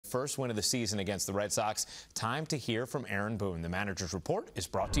first win of the season against the Red Sox. Time to hear from Aaron Boone. The manager's report is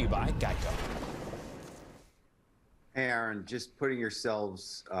brought to you by Geico. Hey, Aaron, just putting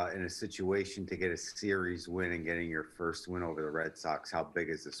yourselves in a situation to get a series win and getting your first win over the Red Sox. How big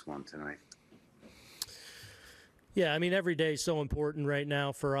is this one tonight? Yeah, I mean, every day is so important right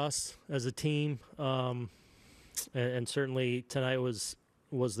now for us as a team, and certainly tonight was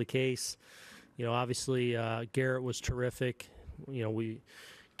the case. You know, obviously Garrett was terrific. You know, we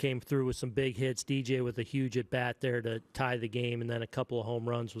came through with some big hits. DJ with a huge at bat there to tie the game, and then a couple of home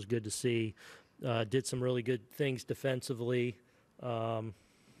runs was good to see. Did some really good things defensively. You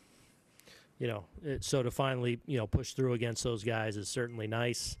know, so to finally, push through against those guys is certainly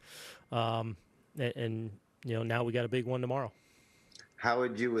nice. And you know, now we got a big one tomorrow. How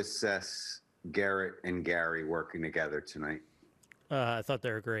would you assess Garrett and Gary working together tonight? I thought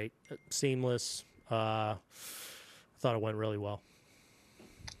they were great. Seamless. I thought it went really well.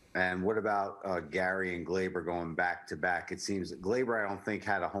 And what about Gary and Glaber going back to back? It seems that Glaber, I don't think,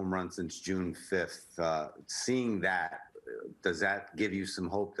 had a home run since June 5th. Seeing that, does that give you some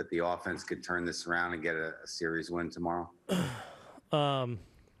hope that the offense could turn this around and get a series win tomorrow?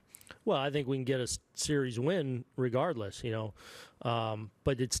 Well, I think we can get a series win regardless,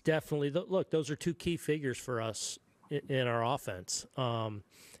 but it's definitely, look, those are two key figures for us in our offense.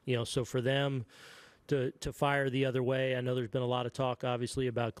 So for them to fire the other way, I know there's been a lot of talk, obviously,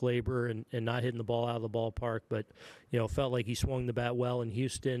 about Glaber and not hitting the ball out of the ballpark, but, felt like he swung the bat well in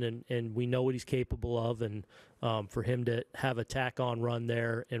Houston, and we know what he's capable of, and for him to have a tack-on run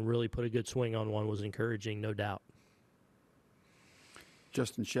there and really put a good swing on one was encouraging, no doubt.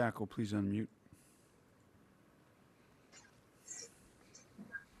 Justin Shackle, please unmute.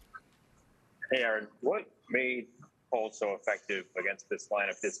 Hey, Aaron, what made Cole so effective against this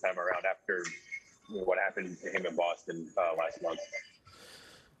lineup this time around after what happened to him in Boston last month?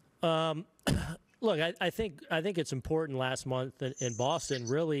 Look, I think it's important last month in Boston,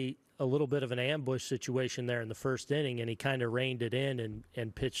 really a little bit of an ambush situation there in the first inning, and he kind of reined it in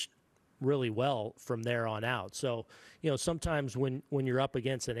and pitched really well from there on out. So, sometimes when you're up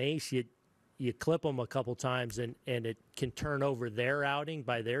against an ace, you clip them a couple times and it can turn over their outing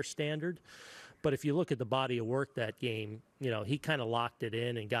by their standard. But if you look at the body of work that game, he kind of locked it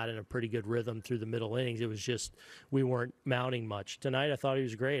in and got in a pretty good rhythm through the middle innings. It was just we weren't mounting much. Tonight I thought he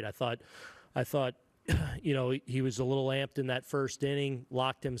was great. I thought he was a little amped in that first inning,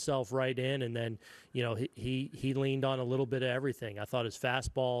 locked himself right in, and then, he leaned on a little bit of everything. I thought his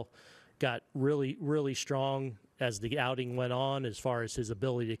fastball got really, really strong as the outing went on as far as his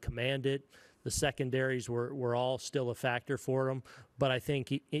ability to command it. The secondaries were all still a factor for him. But I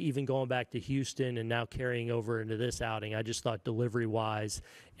think even going back to Houston and now carrying over into this outing, I just thought delivery-wise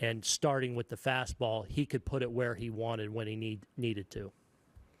and starting with the fastball, he could put it where he wanted when he needed to.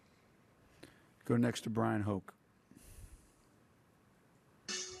 Go next to Brian Hoke.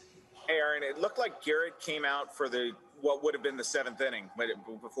 Hey, Aaron, it looked like Garrett came out for what would have been the seventh inning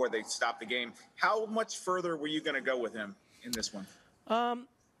before they stopped the game. How much further were you going to go with him in this one?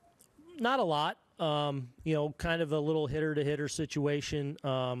 Not a lot. Kind of a little hitter-to-hitter situation.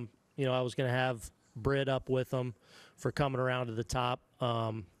 I was going to have Britt up with him for coming around to the top,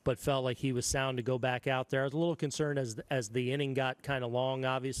 but felt like he was sound to go back out there. I was a little concerned as the inning got kind of long,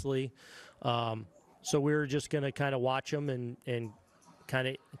 obviously. So we were just going to kind of watch him and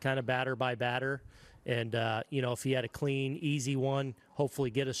kind of batter by batter. And, if he had a clean, easy one, hopefully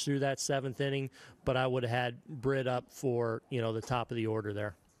get us through that seventh inning. But I would have had Britt up for, the top of the order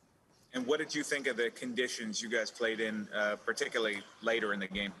there. And what did you think of the conditions you guys played in, particularly later in the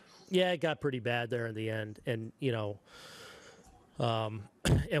game? Yeah, it got pretty bad there in the end. And,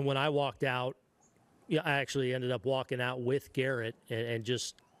 and when I walked out, I actually ended up walking out with Garrett and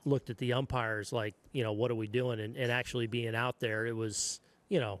just looked at the umpires like, what are we doing? And actually being out there, it was,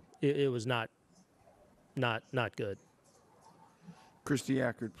 it was not good. Christy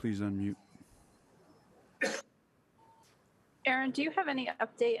Ackert, please unmute. Aaron, do you have any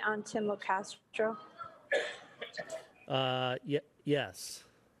update on Tim LaCastro? Yes.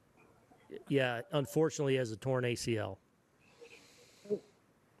 Yeah, unfortunately, he has a torn ACL.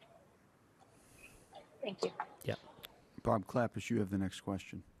 Thank you. Yeah. Bob Clappus, you have the next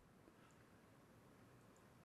question.